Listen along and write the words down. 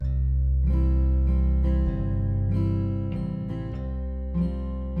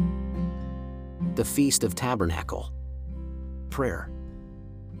the Feast of Tabernacle. Prayer.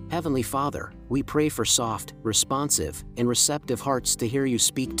 Heavenly Father, we pray for soft, responsive, and receptive hearts to hear you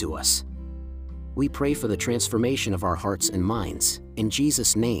speak to us. We pray for the transformation of our hearts and minds. In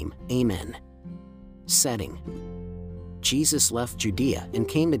Jesus' name, amen. Setting. Jesus left Judea and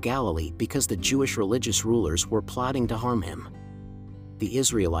came to Galilee because the Jewish religious rulers were plotting to harm him. The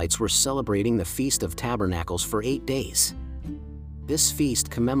Israelites were celebrating the Feast of Tabernacles for 8 days. This feast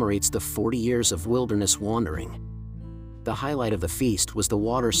commemorates the 40 years of wilderness wandering. The highlight of the feast was the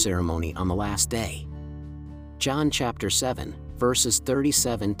water ceremony on the last day. John chapter 7, verses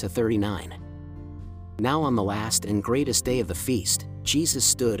 37 to 39. Now on the last and greatest day of the feast, Jesus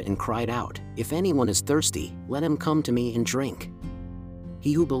stood and cried out, "If anyone is thirsty, let him come to me and drink.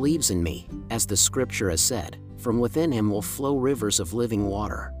 He who believes in me, as the scripture has said, from within him will flow rivers of living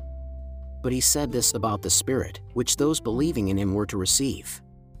water." But he said this about the Spirit, which those believing in him were to receive.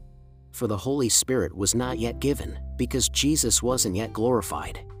 For the Holy Spirit was not yet given, because Jesus wasn't yet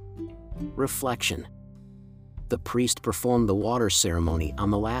glorified. Reflection. The priest performed the water ceremony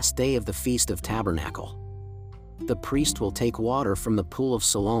on the last day of the Feast of Tabernacle. The priest will take water from the pool of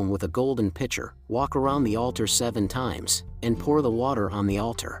Siloam with a golden pitcher, walk around the altar 7 times, and pour the water on the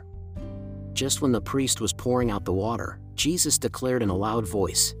altar. Just when the priest was pouring out the water, Jesus declared in a loud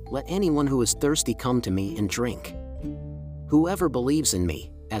voice, "Let anyone who is thirsty come to me and drink. Whoever believes in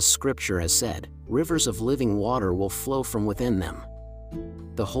me, as Scripture has said, rivers of living water will flow from within them."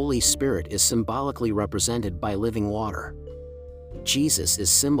 The Holy Spirit is symbolically represented by living water. Jesus is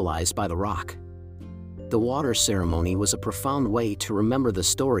symbolized by the rock. The water ceremony was a profound way to remember the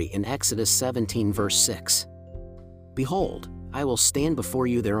story in Exodus 17 verse 6. "Behold, I will stand before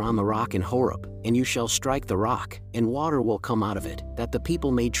you there on the rock in Horeb, and you shall strike the rock, and water will come out of it, that the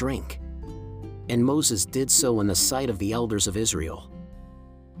people may drink." And Moses did so in the sight of the elders of Israel.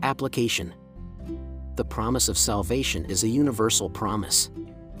 Application. The promise of salvation is a universal promise.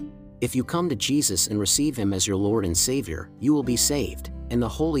 If you come to Jesus and receive him as your Lord and Savior, you will be saved, and the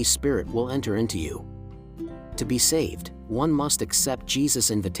Holy Spirit will enter into you. To be saved, one must accept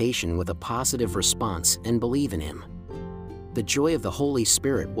Jesus' invitation with a positive response and believe in him. The joy of the Holy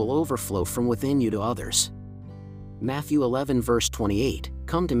Spirit will overflow from within you to others. Matthew 11 verse 28,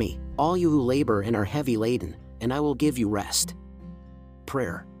 "Come to me, all you who labor and are heavy laden, and I will give you rest."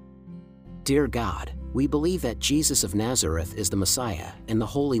 Prayer. Dear God, we believe that Jesus of Nazareth is the Messiah and the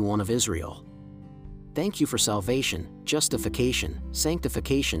Holy One of Israel. Thank you for salvation, justification,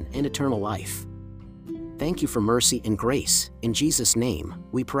 sanctification, and eternal life. Thank you for mercy and grace. In Jesus' name,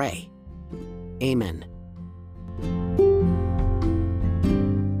 we pray. Amen.